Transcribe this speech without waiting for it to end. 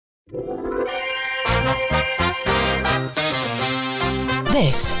This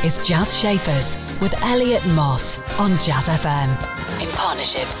is Jazz Shapers with Elliot Moss on Jazz FM. In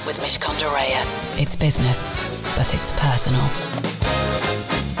partnership with Mishcon de Reya. It's business, but it's personal.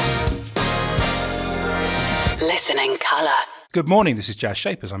 Listening colour. Good morning, this is Jazz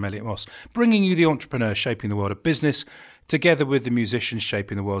Shapers. I'm Elliot Moss, bringing you the entrepreneurs shaping the world of business, together with the musicians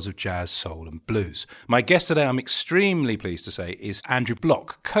shaping the worlds of jazz, soul and blues. My guest today, I'm extremely pleased to say, is Andrew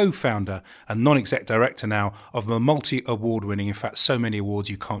Block, co-founder and non-exec director now of the multi-award-winning, in fact so many awards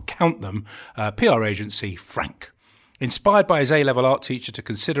you can't count them, PR agency Frank. Inspired by his A-level art teacher to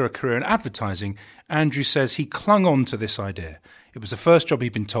consider a career in advertising, Andrew says he clung on to this idea. It was the first job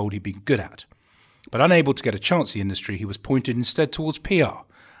he'd been told he'd been good at. But unable to get a chance in the industry, he was pointed instead towards PR.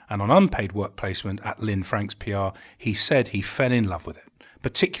 And on unpaid work placement at Lynn Frank's PR, he said he fell in love with it,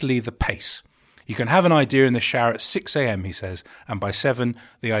 particularly the pace. You can have an idea in the shower at 6 a.m, he says, and by 7,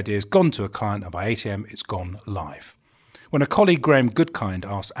 the idea's gone to a client, and by 8 a.m, it's gone live. When a colleague, Graham Goodkind,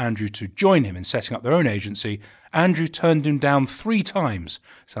 asked Andrew to join him in setting up their own agency, Andrew turned him down 3 times,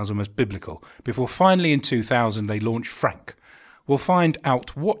 sounds almost biblical, before finally in 2000 they launched Frank. We'll find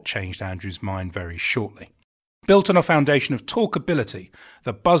out what changed Andrew's mind very shortly. Built on a foundation of talkability,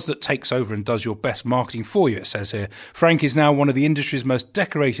 the buzz that takes over and does your best marketing for you, it says here, Frank is now one of the industry's most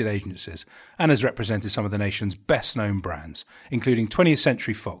decorated agencies and has represented some of the nation's best-known brands, including 20th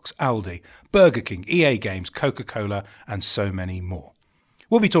Century Fox, Aldi, Burger King, EA Games, Coca-Cola, and so many more.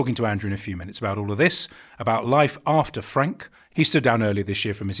 We'll be talking to Andrew in a few minutes about all of this, about life after Frank. He stood down earlier this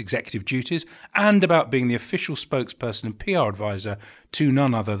year from his executive duties, and about being the official spokesperson and PR advisor to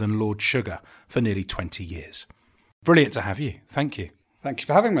none other than Lord Sugar for nearly 20 years. Brilliant to have you. Thank you. Thank you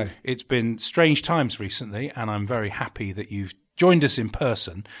for having me. It's been strange times recently, and I'm very happy that you've joined us in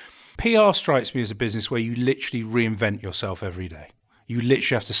person. PR strikes me as a business where you literally reinvent yourself every day. You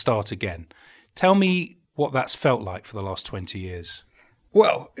literally have to start again. Tell me what that's felt like for the last 20 years.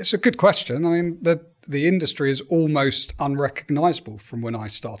 Well, it's a good question. I mean, the industry is almost unrecognisable from when I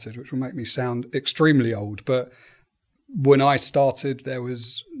started, which will make me sound extremely old. But when I started, there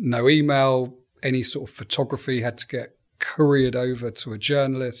was no email. Any sort of photography had to get couriered over to a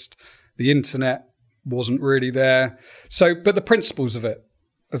journalist. The internet wasn't really there. But the principles of it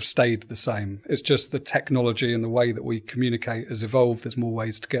have stayed the same. It's just the technology and the way that we communicate has evolved. There's more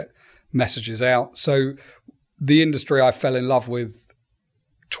ways to get messages out. So the industry I fell in love with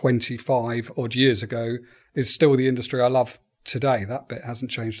 25 odd years ago is still the industry I love today. That bit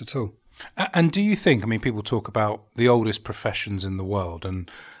hasn't changed at all. And do you think, people talk about the oldest professions in the world, and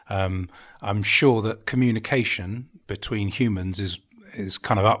I'm sure that communication between humans is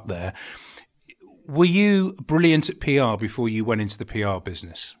kind of up there. Were you brilliant at PR before you went into the PR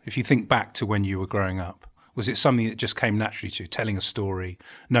business? If you think back to when you were growing up, was it something that just came naturally to you, telling a story,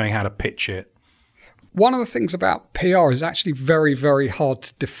 knowing how to pitch it? One of the things about PR is actually very, very hard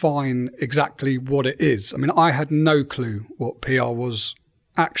to define exactly what it is. I had no clue what PR was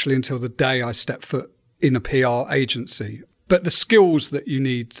actually until the day I stepped foot in a PR agency. But the skills that you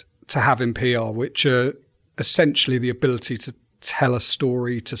need to have in PR, which are essentially the ability to tell a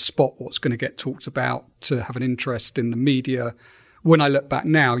story, to spot what's going to get talked about, to have an interest in the media. When I look back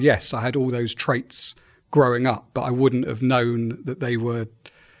now, yes, I had all those traits growing up, but I wouldn't have known that they were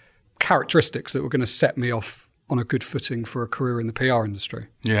characteristics that were going to set me off on a good footing for a career in the PR industry.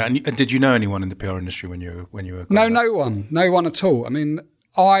 Yeah, and did you know anyone in the PR industry when you were No one at all.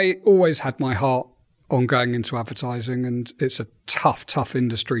 I always had my heart on going into advertising, and it's a tough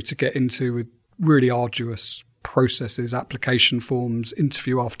industry to get into with really arduous processes, application forms,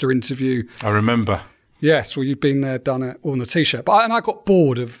 interview after interview. I remember. Yes, well, you've been there, done it on the T-shirt. And I got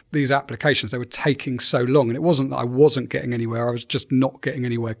bored of these applications. They were taking so long. And it wasn't that I wasn't getting anywhere. I was just not getting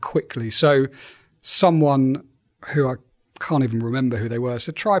anywhere quickly. So someone who I can't even remember who they were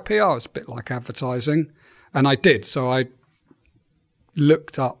said, try PR. It's a bit like advertising. And I did. So I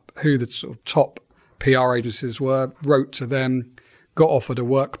looked up who the sort of top PR agencies were, wrote to them, got offered a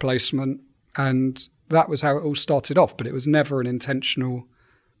work placement. And that was how it all started off. But it was never an intentional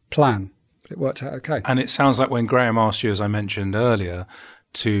plan. It worked out okay. And it sounds like when Graham asked you, as I mentioned earlier,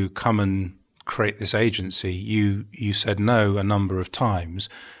 to come and create this agency, you said no a number of times.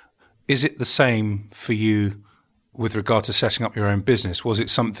 Is it the same for you with regard to setting up your own business? Was it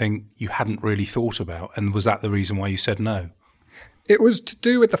something you hadn't really thought about? And was that the reason why you said no? It was to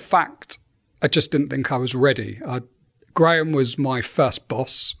do with the fact I just didn't think I was ready. Graham was my first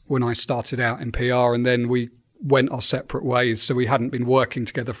boss when I started out in PR, and then we went our separate ways. So we hadn't been working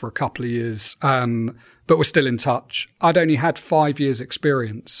together for a couple of years, but we're still in touch. I'd only had 5 years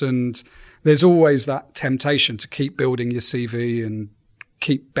experience, and there's always that temptation to keep building your CV and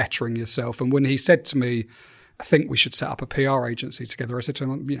keep bettering yourself. And when he said to me, I think we should set up a PR agency together, I said to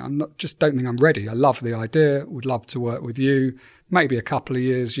him, don't think I'm ready. I love the idea, would love to work with you, maybe a couple of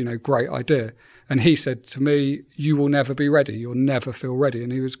years, great idea. And he said to me, you will never be ready. You'll never feel ready.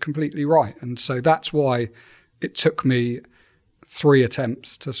 And he was completely right. And so that's why it took me 3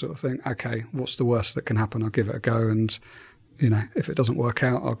 attempts to sort of think, okay, what's the worst that can happen? I'll give it a go. And, if it doesn't work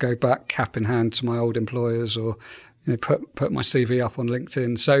out, I'll go back cap in hand to my old employers or, put my CV up on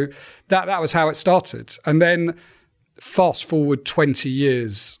LinkedIn. So that was how it started. And then fast forward 20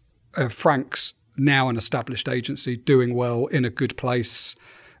 years, Frank's now an established agency, doing well, in a good place.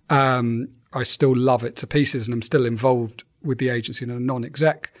 I still love it to pieces and I'm still involved with the agency in a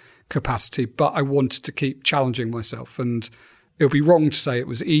non-exec capacity, but I wanted to keep challenging myself. And it would be wrong to say it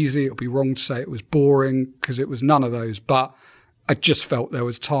was easy. It would be wrong to say it was boring, because it was none of those. But I just felt there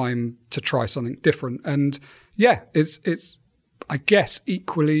was time to try something different. And yeah, it's I guess,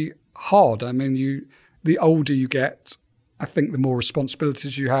 equally hard. I mean, the older you get, I think the more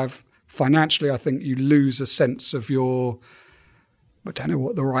responsibilities you have. Financially, I think you lose a sense of your... I don't know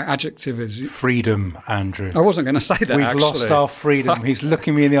what the right adjective is. Freedom, Andrew. I wasn't going to say that, We've lost our freedom. He's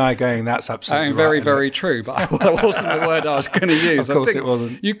looking me in the eye going, that's absolutely right. Very, very true, but that wasn't the word I was going to use. Of course it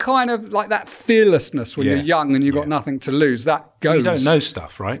wasn't. You kind of like that fearlessness when you're young and you've got nothing to lose. That goes. You don't know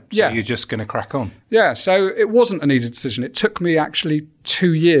stuff, right? So you're just going to crack on. Yeah, so it wasn't an easy decision. It took me actually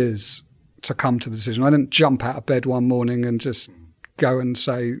 2 years to come to the decision. I didn't jump out of bed one morning and just go and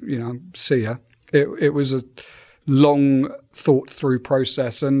say, see ya. It was a long thought through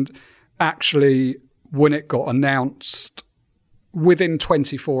process, and actually when it got announced within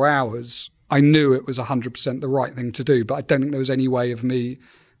 24 hours I knew it was 100% the right thing to do, but I don't think there was any way of me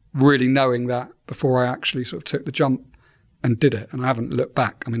really knowing that before I actually sort of took the jump and did it. And I haven't looked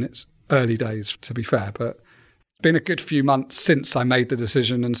back. I mean, it's early days, to be fair, but it's been a good few months since I made the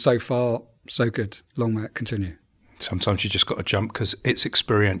decision, and so far so good. Long may it continue. Sometimes you just got to jump because it's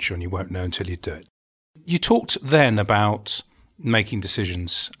experiential and you won't know until you do it. You talked then about making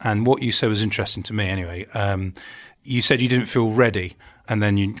decisions, and what you said was interesting to me anyway. You said you didn't feel ready, and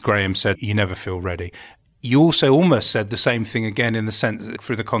then Graham said you never feel ready. You also almost said the same thing again in the sense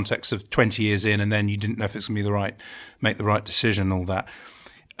through the context of 20 years in, and then you didn't know if it's going to be make the right decision and all that.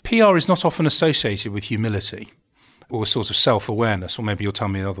 PR is not often associated with humility or sort of self-awareness, or maybe you'll tell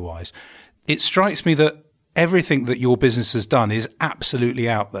me otherwise. It strikes me that everything that your business has done is absolutely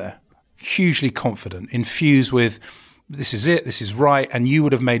out there. Hugely confident, infused with this is it, this is right, and you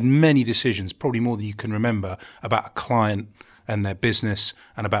would have made many decisions, probably more than you can remember, about a client and their business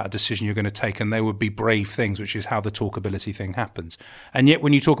and about a decision you're going to take, and they would be brave things, which is how the talkability thing happens. And yet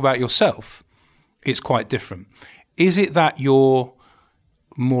when you talk about yourself, it's quite different. Is it that you're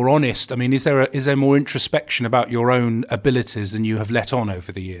more honest? I mean, is there more introspection about your own abilities than you have let on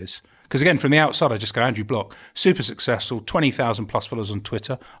over the years? Because again, from the outside, I just go, Andrew Block, super successful, 20,000 plus followers on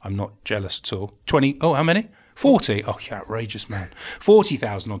Twitter. I'm not jealous at all. How many? 40. Oh, you're outrageous, man.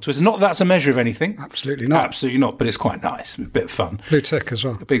 40,000 on Twitter. Not that that's a measure of anything. Absolutely not. Absolutely not, but it's quite nice. A bit of fun. Blue tick as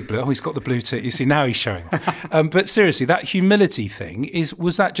well. The big blue. Oh, he's got the blue tick. You see, now he's showing. But seriously, that humility thing,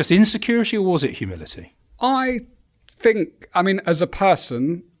 was that just insecurity or was it humility? I think, as a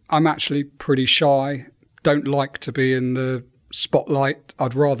person, I'm actually pretty shy. Don't like to be in the spotlight.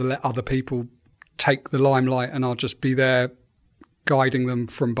 I'd rather let other people take the limelight and I'll just be there guiding them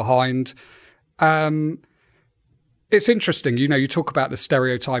from behind. It's interesting, you talk about the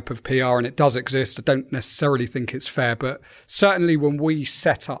stereotype of PR, and it does exist. I don't necessarily think it's fair, but certainly when we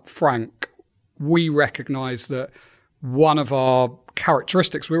set up Frank, we recognised that one of our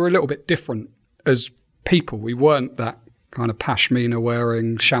characteristics, we were a little bit different as people. We weren't that kind of pashmina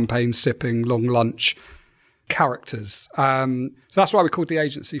wearing, champagne sipping, long lunch characters. So that's why we called the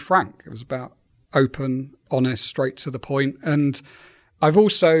agency Frank. It was about open, honest, straight to the point. And I've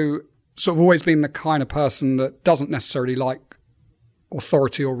also sort of always been the kind of person that doesn't necessarily like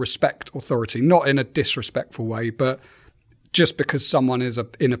authority or respect authority, not in a disrespectful way, but just because someone is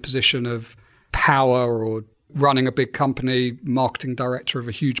in a position of power or running a big company, marketing director of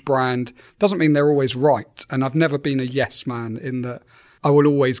a huge brand, doesn't mean they're always right. And I've never been a yes man in that I will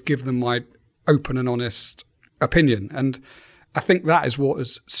always give them my open and honest opinion. And I think that is what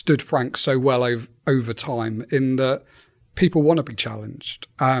has stood Frank so well over time, in that people want to be challenged.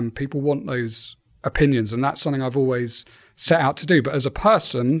 People want those opinions, and that's something I've always set out to do. But as a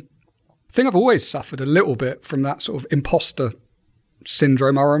person, I think I've always suffered a little bit from that sort of imposter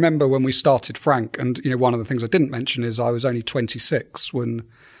syndrome. I remember when we started Frank, and one of the things I didn't mention is I was only 26 when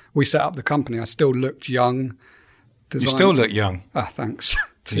we set up the company. I still looked young. You still look young. Ah, thanks.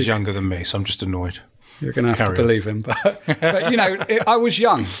 He's younger than me, so I'm just annoyed. You're going to have to believe him. But I was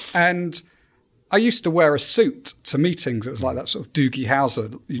young and I used to wear a suit to meetings. It was like that sort of Doogie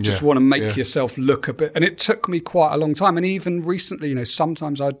Howser. You just want to make yourself look a bit. And it took me quite a long time. And even recently,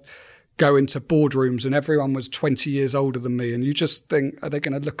 sometimes I'd go into boardrooms and everyone was 20 years older than me. And you just think, are they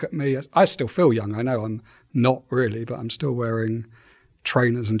going to look at me? I still feel young. I know I'm not really, but I'm still wearing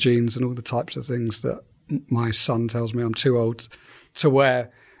trainers and jeans and all the types of things that my son tells me I'm too old to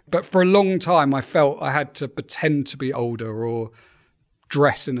wear. But for a long time, I felt I had to pretend to be older or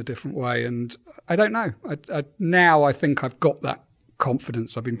dress in a different way. And I don't know. Now I think I've got that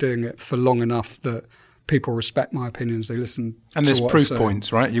confidence. I've been doing it for long enough that people respect my opinions. They listen and to there's proof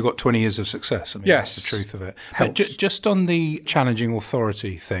points, right? You've got 20 years of success. I mean, yes. That's the truth of it. But just on the challenging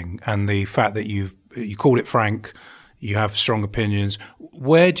authority thing and the fact that you called it frank, you have strong opinions.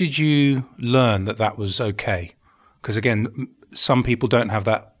 Where did you learn that was okay? Because again, some people don't have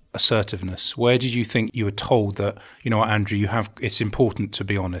that assertiveness. Where did you think you were told that, you know what, Andrew, it's important to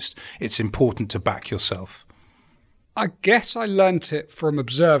be honest. It's important to back yourself? I guess I learnt it from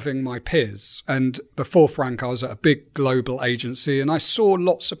observing my peers. And before Frank, I was at a big global agency and I saw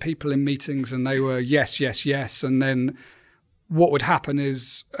lots of people in meetings and they were yes, yes, yes. And then what would happen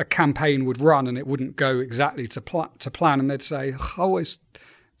is a campaign would run and it wouldn't go exactly to plan. And they'd say, I always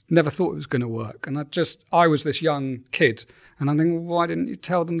never thought it was going to work. And I was this young kid and I'm thinking, well, why didn't you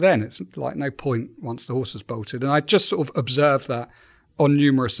tell them then? It's like no point once the horse has bolted. And I just sort of observed that on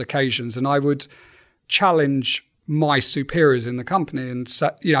numerous occasions. And I would challenge my superiors in the company and say,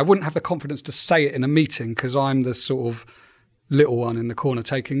 I wouldn't have the confidence to say it in a meeting because I'm the sort of little one in the corner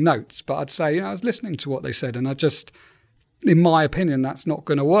taking notes. But I'd say, I was listening to what they said and in my opinion, that's not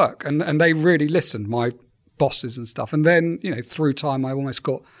going to work. And they really listened, my bosses and stuff. And then, through time, I almost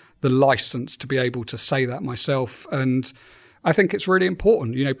got the license to be able to say that myself. And I think it's really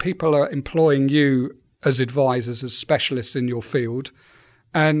important. People are employing you as advisors, as specialists in your field.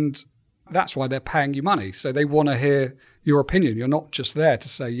 And that's why they're paying you money. So they want to hear your opinion. You're not just there to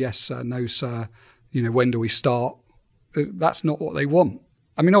say, yes, sir, no, sir, when do we start? That's not what they want.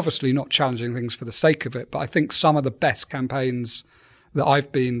 I mean, obviously not challenging things for the sake of it, but I think some of the best campaigns that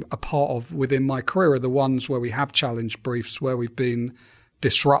I've been a part of within my career are the ones where we have challenged briefs, where we've been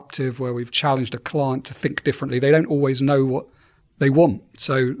disruptive, where we've challenged a client to think differently. They don't always know what they want.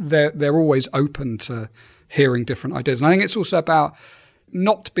 So they're always open to hearing different ideas. And I think it's also about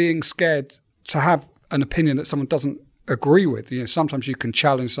not being scared to have an opinion that someone doesn't agree with. Sometimes you can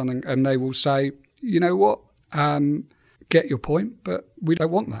challenge something and they will say, you know what, get your point, but we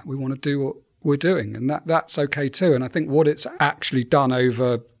don't want that. We want to do what we're doing. And that's okay too. And I think what it's actually done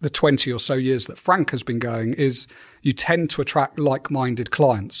over the 20 or so years that Frank has been going is you tend to attract like-minded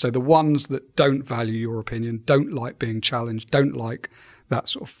clients. So the ones that don't value your opinion, don't like being challenged, don't like that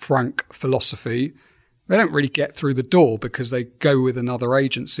sort of frank philosophy, they don't really get through the door because they go with another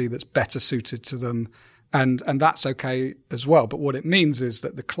agency that's better suited to them. And that's okay as well. But what it means is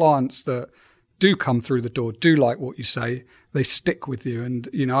that the clients that do come through the door, do like what you say, they stick with you. And,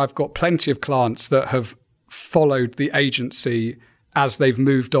 I've got plenty of clients that have followed the agency as they've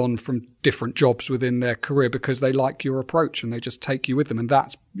moved on from different jobs within their career because they like your approach and they just take you with them. And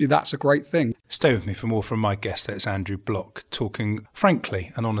that's a great thing. Stay with me for more from my guest. That's Andrew Block, talking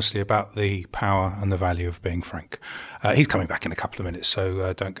frankly and honestly about the power and the value of being frank. He's coming back in a couple of minutes,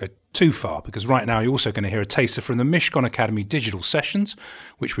 so don't go too far, because right now you're also going to hear a taster from the Mishcon Academy digital sessions,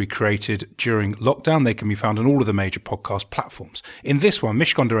 which we created during lockdown. They can be found on all of the major podcast platforms. In this one,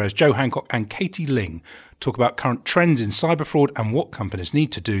 Mishcon Dorea's Joe Hancock and Katie Ling talk about current trends in cyber fraud and what companies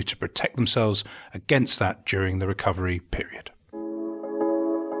need to do to protect themselves against that during the recovery period. The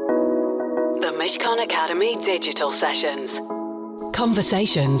Mishcon Academy digital sessions.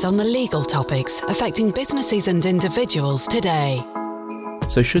 Conversations on the legal topics affecting businesses and individuals today.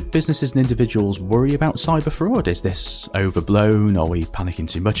 So should businesses and individuals worry about cyber fraud? Is this overblown? Are we panicking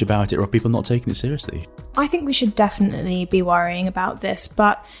too much about it? Or are people not taking it seriously? I think we should definitely be worrying about this,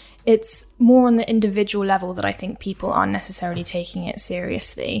 but it's more on the individual level that I think people aren't necessarily taking it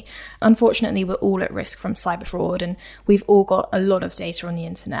seriously. Unfortunately, we're all at risk from cyber fraud, and we've all got a lot of data on the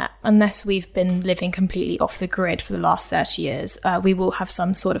internet. Unless we've been living completely off the grid for the last 30 years, we will have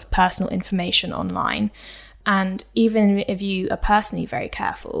some sort of personal information online. And even if you are personally very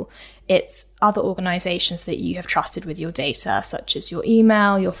careful, it's other organizations that you have trusted with your data, such as your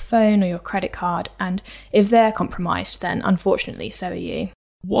email, your phone, or your credit card. And if they're compromised, then unfortunately, so are you.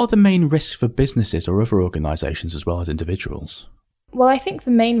 What are the main risks for businesses or other organisations as well as individuals? Well, I think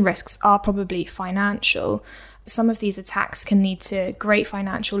the main risks are probably financial. Some of these attacks can lead to great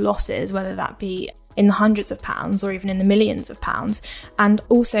financial losses, whether that be in the hundreds of pounds or even in the millions of pounds. And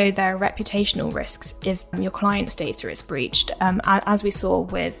also there are reputational risks if your client's data is breached. As we saw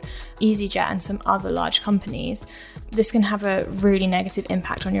with EasyJet and some other large companies, this can have a really negative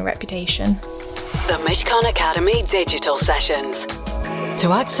impact on your reputation. The Mishcon Academy Digital Sessions.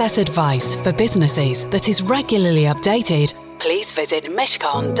 To access advice for businesses that is regularly updated, please visit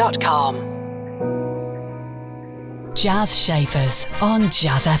mishcon.com. Jazz Shapers on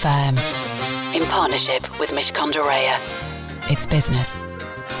Jazz FM. In partnership with Mishcon de Reya. It's business,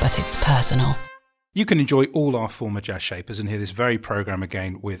 but it's personal. You can enjoy all our former Jazz Shapers and hear this very programme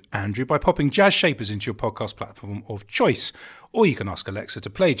again with Andrew by popping Jazz Shapers into your podcast platform of choice. Or you can ask Alexa to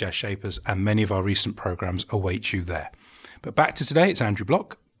play Jazz Shapers, and many of our recent programmes await you there. But back to today, it's Andrew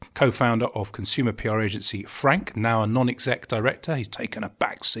Block, co-founder of consumer PR agency Frank, now a non-exec director. He's taken a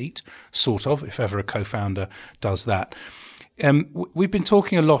back seat, sort of, if ever a co-founder does that. We've been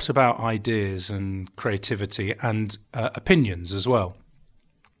talking a lot about ideas and creativity and opinions as well.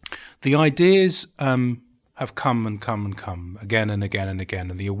 The ideas have come and come and come again and again and again,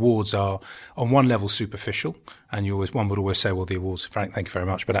 and the awards are on one level superficial, and one would always say, well, the awards, Frank, thank you very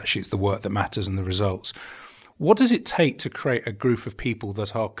much, but actually it's the work that matters and the results. What does it take to create a group of people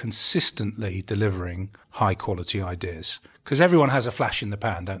that are consistently delivering high-quality ideas? Because everyone has a flash in the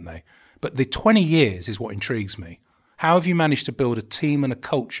pan, don't they? But the 20 years is what intrigues me. How have you managed to build a team and a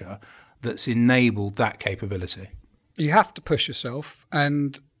culture that's enabled that capability? You have to push yourself,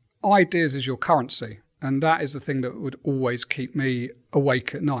 and ideas is your currency. And that is the thing that would always keep me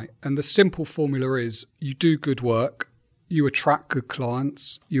awake at night. And the simple formula is you do good work, you attract good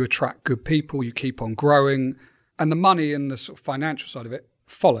clients, you attract good people, you keep on growing, and the money and the sort of financial side of it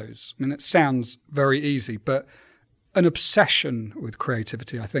follows. I mean, it sounds very easy, but an obsession with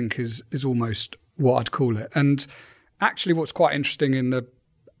creativity, I think, is almost what I'd call it. And actually what's quite interesting in the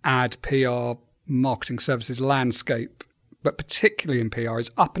ad, PR, marketing services landscape, but particularly in PR,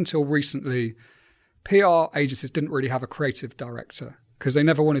 is up until recently, PR agencies didn't really have a creative director because they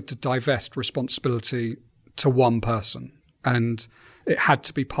never wanted to divest responsibility to one person, and it had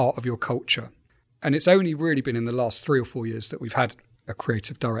to be part of your culture. And it's only really been in the last 3 or 4 years that we've had a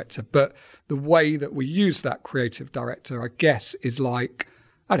creative director. But the way that we use that creative director, I guess, is like,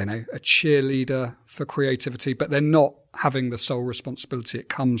 I don't know, a cheerleader for creativity, but they're not having the sole responsibility. It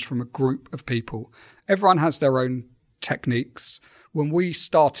comes from a group of people. Everyone has their own techniques. When we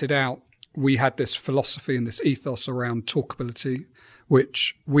started out, we had this philosophy and this ethos around talkability,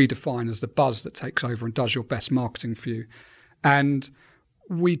 which we define as the buzz that takes over and does your best marketing for you. And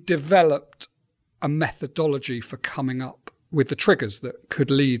we developed a methodology for coming up with the triggers that could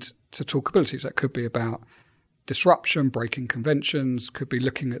lead to talkability. So that could be about disruption, breaking conventions, could be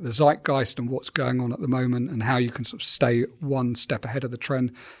looking at the zeitgeist and what's going on at the moment and how you can sort of stay one step ahead of the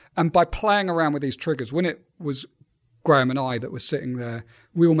trend. And by playing around with these triggers, when it was Graham and I that were sitting there,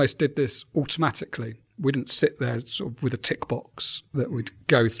 we almost did this automatically. We didn't sit there sort of with a tick box that we'd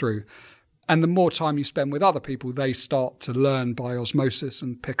go through. And the more time you spend with other people, they start to learn by osmosis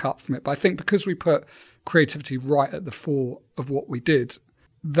and pick up from it. But I think because we put creativity right at the fore of what we did,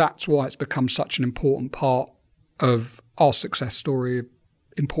 that's why it's become such an important part of our success story,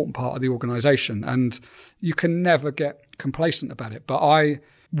 important part of the organisation. And you can never get complacent about it. But I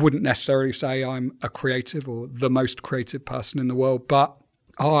wouldn't necessarily say I'm a creative or the most creative person in the world, but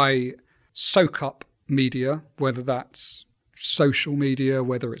I soak up media, whether that's social media,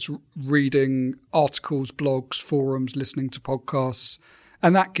 whether it's reading articles, blogs, forums, listening to podcasts,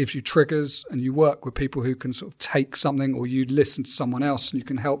 and that gives you triggers, and you work with people who can sort of take something, or you listen to someone else and you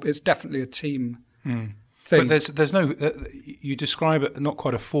can help. It's definitely a team thing. But there's no, you describe it not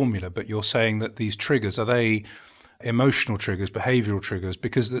quite a formula, but you're saying that these triggers, are they emotional triggers, behavioural triggers?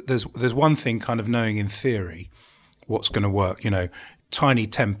 Because there's one thing kind of knowing in theory what's going to work, tiny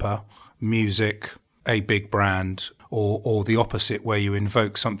temper, music, a big brand, or the opposite, where you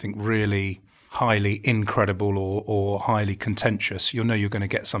invoke something really highly incredible or highly contentious, you're going to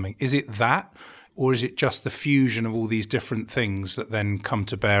get something. Is it that, or is it just the fusion of all these different things that then come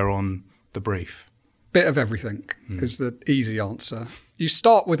to bear on the brief? Bit of everything is the easy answer. You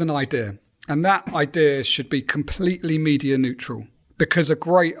start with an idea, and that idea should be completely media neutral, because a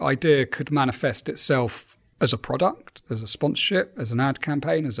great idea could manifest itself as a product, as a sponsorship, as an ad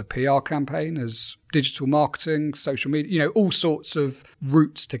campaign, as a PR campaign, as digital marketing, social media, all sorts of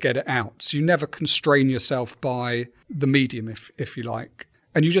routes to get it out. So you never constrain yourself by the medium, if you like.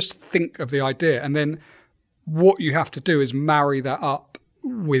 And you just think of the idea. And then what you have to do is marry that up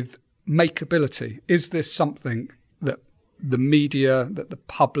with makeability. Is this something that the media, that the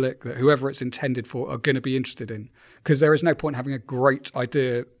public, that whoever it's intended for are going to be interested in? Because there is no point having a great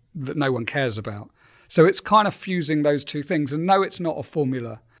idea that no one cares about. So it's kind of fusing those two things. And no, it's not a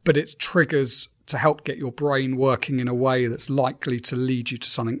formula, but it's triggers to help get your brain working in a way that's likely to lead you to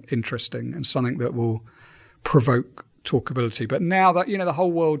something interesting and something that will provoke talkability. But now that, the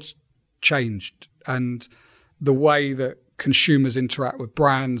whole world's changed, and the way that consumers interact with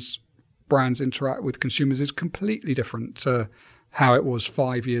brands interact with consumers is completely different to how it was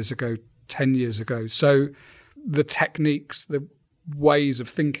 5 years ago, 10 years ago. So the techniques, the ways of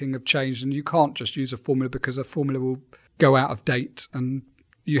thinking have changed, and you can't just use a formula because a formula will go out of date and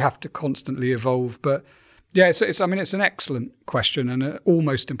you have to constantly evolve. But yeah, it's an excellent question and an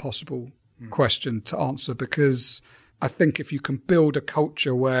almost impossible question to answer, because I think if you can build a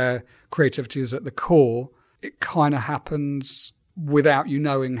culture where creativity is at the core, it kind of happens without you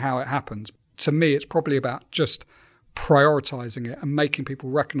knowing how it happens. To me, it's probably about just prioritizing it and making people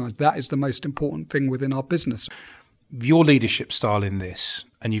recognize that is the most important thing within our business. Your leadership style in this,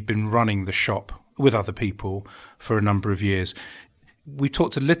 and you've been running the shop with other people for a number of years. We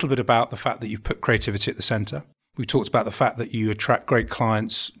talked a little bit about the fact that you've put creativity at the centre. We talked about the fact that you attract great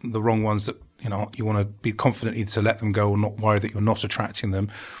clients, the wrong ones that you want to be confident either to let them go or not worry that you're not attracting them.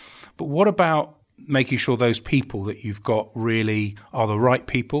 But what about making sure those people that you've got really are the right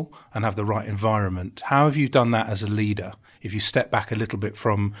people and have the right environment? How have you done that as a leader? If you step back a little bit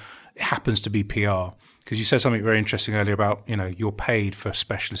from, it happens to be PR, because you said something very interesting earlier about, you're paid for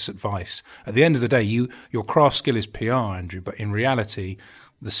specialist advice. At the end of the day, your craft skill is PR, Andrew, but in reality,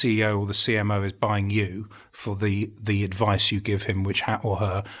 the CEO or the CMO is buying you for the advice you give him, or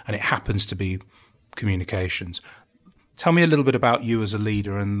her, and it happens to be communications. Tell me a little bit about you as a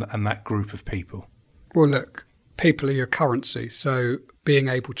leader and that group of people. Well, look, people are your currency. So being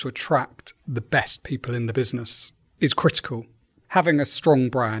able to attract the best people in the business is critical. Having a strong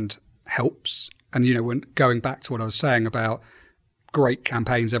brand helps. And, when going back to what I was saying about great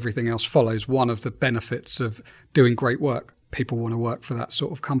campaigns, everything else follows. One of the benefits of doing great work, people want to work for that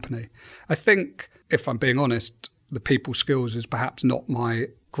sort of company. I think, if I'm being honest, the people skills is perhaps not my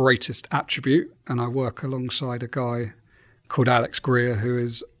greatest attribute. And I work alongside a guy called Alex Greer, who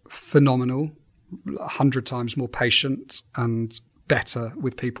is phenomenal, 100 times more patient and better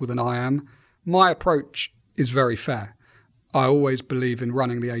with people than I am. My approach is very fair. I always believe in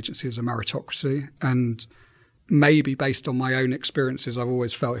running the agency as a meritocracy, and maybe based on my own experiences, I've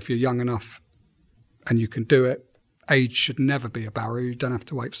always felt if you're young enough and you can do it, age should never be a barrier. You don't have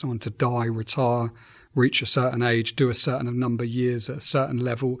to wait for someone to die, retire, reach a certain age, do a certain number of years at a certain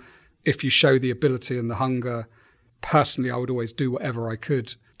level. If you show the ability and the hunger, personally, I would always do whatever I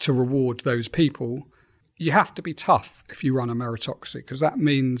could to reward those people. You have to be tough if you run a meritocracy, because that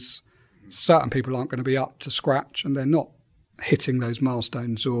means certain people aren't going to be up to scratch and they're not hitting those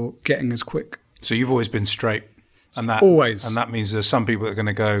milestones or getting as quick. So you've always been straight, and that always, and that means there's some people that are going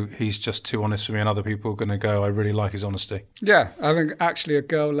to go, he's just too honest for me, and other people are going to go, I really like his honesty. Yeah, I think actually a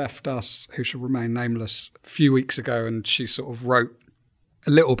girl left us, who shall remain nameless, a few weeks ago, and she sort of wrote a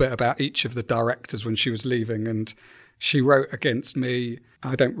little bit about each of the directors when she was leaving, and she wrote against me.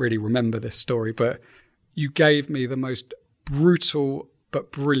 I don't really remember this story, but you gave me the most brutal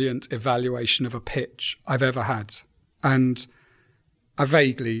but brilliant evaluation of a pitch I've ever had. And I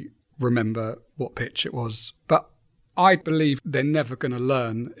vaguely remember what pitch it was, but I believe they're never going to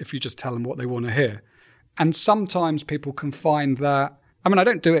learn if you just tell them what they want to hear. And sometimes people can find that, I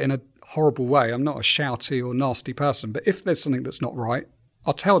don't do it in a horrible way. I'm not a shouty or nasty person, but if there's something that's not right,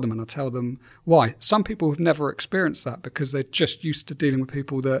 I'll tell them, and I'll tell them why. Some people have never experienced that because they're just used to dealing with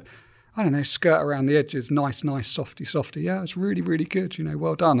people that, skirt around the edges, nice, softy. Yeah, it's really, really good,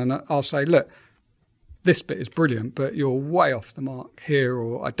 well done. And I'll say, look, this bit is brilliant, but you're way off the mark here,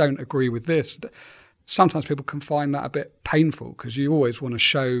 or I don't agree with this. Sometimes people can find that a bit painful because you always want to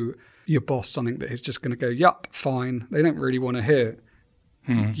show your boss something that is just going to go, yup, fine. They don't really want to hear,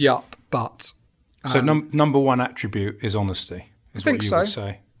 yup, but. So number one attribute is honesty, is what you would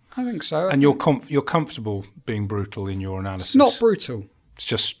say. I think so. And you're comfortable being brutal in your analysis. It's not brutal. It's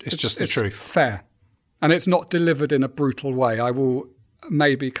just the truth. Fair. And it's not delivered in a brutal way. I will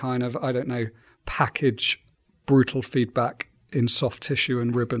maybe package brutal feedback in soft tissue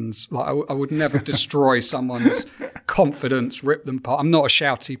and ribbons. Like I would never destroy someone's confidence, rip them apart. I'm not a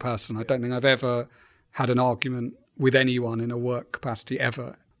shouty person. I don't think I've ever had an argument with anyone in a work capacity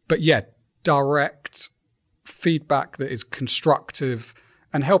ever. But yeah, direct feedback that is constructive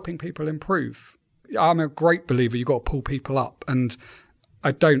and helping people improve. I'm a great believer you've got to pull people up, and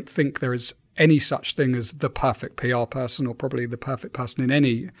I don't think there is any such thing as the perfect PR person, or probably the perfect person in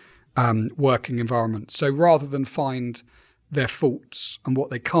any working environment. So rather than find their faults and what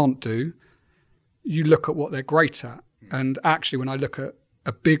they can't do, you look at what they're great at. And actually, when I look at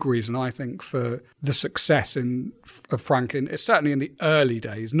a big reason, I think, for the success of Frank. It's certainly in the early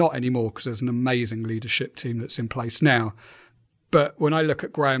days, not anymore because there's an amazing leadership team that's in place now. But when I look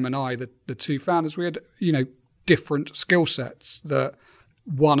at Graham and I, the two founders, we had, different skill sets that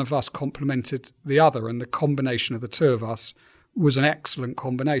one of us complemented the other, and the combination of the two of us was an excellent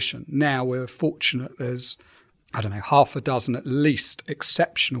combination. Now we're fortunate there's, half a dozen at least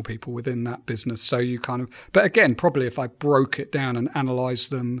exceptional people within that business. So you but again, probably if I broke it down and analysed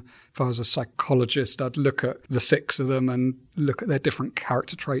them, if I was a psychologist, I'd look at the 6 of them and look at their different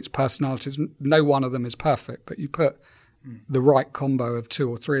character traits, personalities. No one of them is perfect, but you put the right combo of 2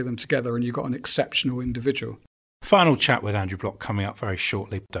 or 3 of them together and you've got an exceptional individual. Final chat with Andrew Block coming up very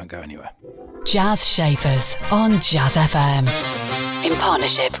shortly. Don't go anywhere. Jazz Shapers on Jazz FM. In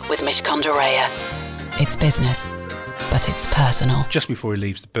partnership with Mishcon de Reya. It's business, but it's personal. Just before he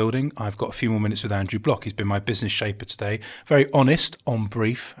leaves the building, I've got a few more minutes with Andrew Block. He's been my business shaper today. Very honest, on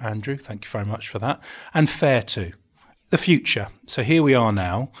brief, Andrew. Thank you very much for that. And fair too. The future. So here we are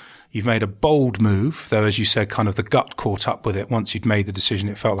now. You've made a bold move, though, as you said, kind of the gut caught up with it. Once you'd made the decision,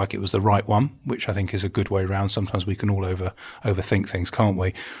 it felt like it was the right one, which I think is a good way round. Sometimes we can all overthink things, can't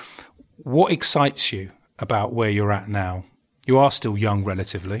we? What excites you about where you're at now? You are still young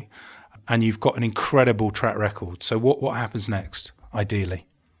relatively, and you've got an incredible track record. So what happens next, ideally?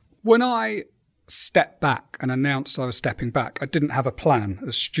 When I stepped back and announced I was stepping back, I didn't have a plan,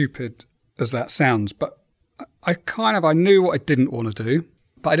 as stupid as that sounds. But I knew what I didn't want to do,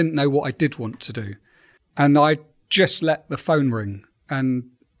 but I didn't know what I did want to do. And I just let the phone ring and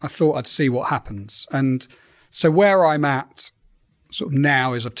I thought I'd see what happens. And so where I'm at sort of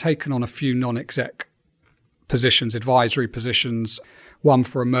now is I've taken on a few non-exec positions, advisory positions, one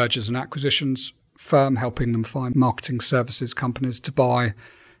for a mergers and acquisitions firm, helping them find marketing services companies to buy,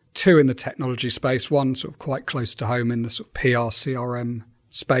 2 in the technology space, one sort of quite close to home in the sort of PR, CRM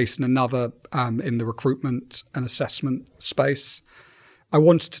space, and another in the recruitment and assessment space. I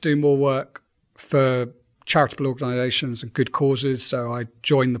wanted to do more work for charitable organisations and good causes, so I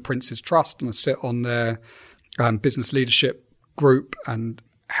joined the Prince's Trust and I sit on their business leadership group and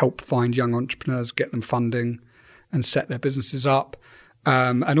help find young entrepreneurs, get them funding and set their businesses up.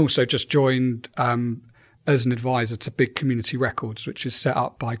 And also just joined as an advisor to Big Community Records, which is set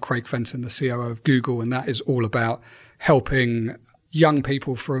up by Craig Fenton, the COO of Google, and that is all about helping young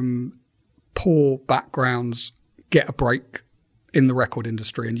people from poor backgrounds get a break in the record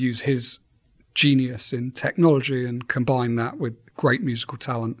industry and use his genius in technology and combine that with great musical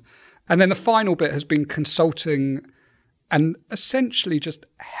talent. And then the final bit has been consulting and essentially just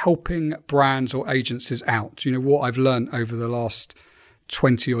helping brands or agencies out. What I've learned over the last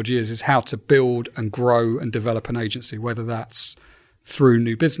 20 odd years is how to build and grow and develop an agency, whether that's through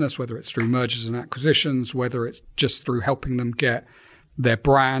new business, whether it's through mergers and acquisitions, whether it's just through helping them get their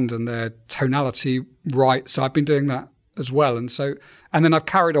brand and their tonality right. So I've been doing that as well. And then I've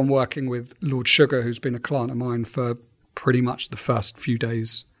carried on working with Lord Sugar, who's been a client of mine for pretty much the first few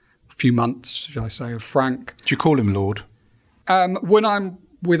months, should I say, of Frank. Do you call him Lord? When I'm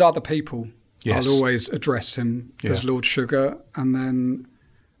with other people, yes, I'll always address him as Lord Sugar. And then,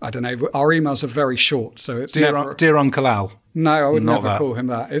 I don't know, our emails are very short. So it's Dear Uncle Al. No, I would never call him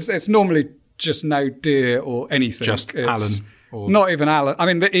that. It's normally just no dear or anything. Just Alan. Not even Alan. I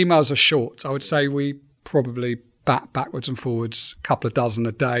mean, the emails are short. I would say we probably backwards and forwards a couple of dozen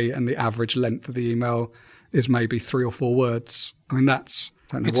a day, and the average length of the email is maybe 3 or 4 words. I mean, it's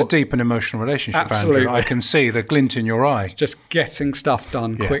a deep and emotional relationship, Absolutely. Andrew. I can see the glint in your eye. Just getting stuff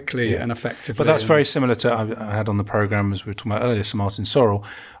done quickly and effectively. But that's very similar to, I had on the programme, as we were talking about earlier, Sir Martin Sorrell,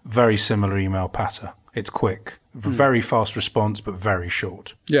 very similar email patter. It's quick, very fast response, but very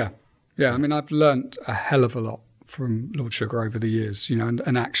short. Yeah. I mean, I've learnt a hell of a lot from Lord Sugar over the years,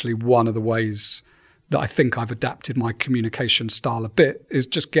 and actually one of the ways that I think I've adapted my communication style a bit is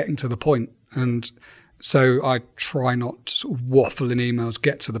just getting to the point. And so I try not to sort of waffle in emails,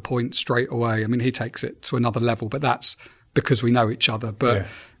 get to the point straight away. I mean, he takes it to another level, but that's because we know each other. But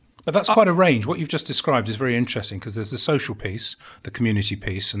that's quite a range. What you've just described is very interesting because there's the social piece, the community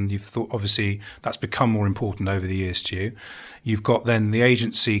piece, and you've thought obviously that's become more important over the years to you. You've got then the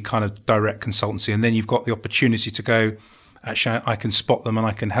agency kind of direct consultancy, and then you've got the opportunity to go, actually, I can spot them and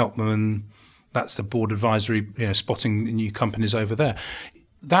I can help them, and that's the board advisory, spotting new companies over there.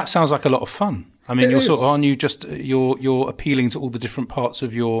 That sounds like a lot of fun. I mean, aren't you just you're appealing to all the different parts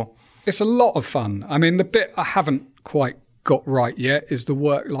of your... It's a lot of fun. I mean, the bit I haven't quite got right yet is the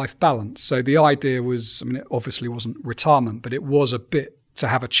work-life balance. So the idea was, I mean, it obviously wasn't retirement, but it was a bit to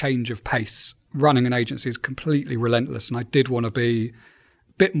have a change of pace. Running an agency is completely relentless, and I did want to be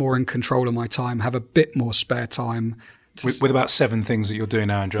a bit more in control of my time, have a bit more spare time, With about 7 things that you're doing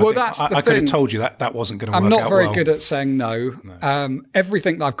now, Andrew. Well, I could have told you that wasn't going to work out well. I'm not very good at saying no.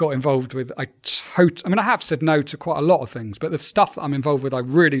 Everything that I've got involved with, I have said no to quite a lot of things, but the stuff that I'm involved with I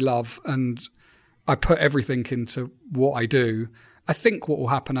really love, and I put everything into what I do. I think what will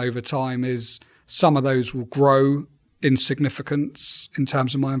happen over time is some of those will grow in significance in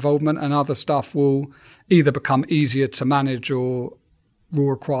terms of my involvement, and other stuff will either become easier to manage or will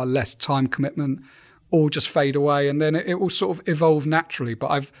require less time commitment, or just fade away, and then it will sort of evolve naturally.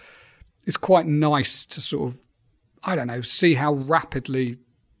 But it's quite nice to sort of, see how rapidly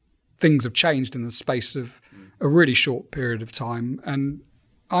things have changed in the space of a really short period of time, and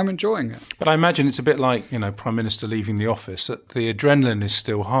I'm enjoying it. But I imagine it's a bit like, Prime Minister leaving the office, that the adrenaline is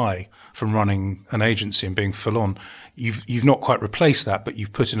still high from running an agency and being full on. You've not quite replaced that, but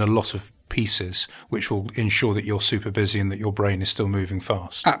you've put in a lot of pieces which will ensure that you're super busy and that your brain is still moving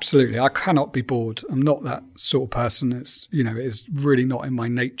fast. Absolutely. I cannot be bored. I'm not that sort of person. It is really not in my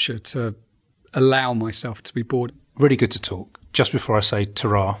nature to allow myself to be bored. Really good to talk. Just before I say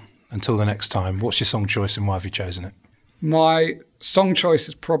ta-ra, until the next time, what's your song choice and why have you chosen it? My song choice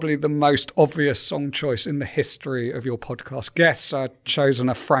is probably the most obvious song choice in the history of your podcast guests. I've chosen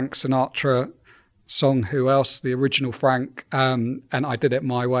a Frank Sinatra song, Who Else? The original Frank, and I Did It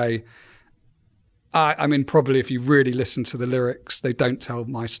My Way. I mean, probably if you really listen to the lyrics, they don't tell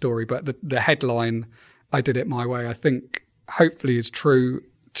my story, but the headline, I Did It My Way, I think hopefully is true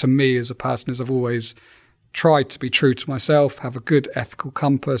to me as a person, as I've always tried to be true to myself, have a good ethical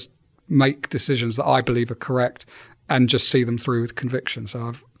compass, make decisions that I believe are correct, and just see them through with conviction. So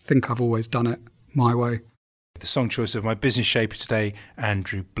I think I've always done it my way. The song choice of my business shaper today,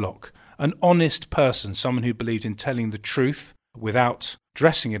 Andrew Block. An honest person, someone who believed in telling the truth without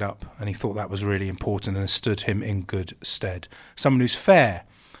dressing it up, and he thought that was really important and has stood him in good stead. Someone who's fair,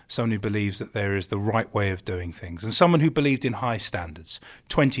 someone who believes that there is the right way of doing things, and someone who believed in high standards.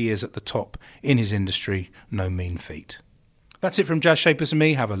 20 years at the top in his industry, no mean feat. That's it from Jazz Shapers and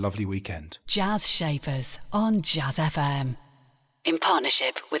me. Have a lovely weekend. Jazz Shapers on Jazz FM. In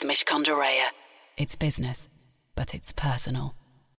partnership with Mishcon de Reya. It's business, but it's personal.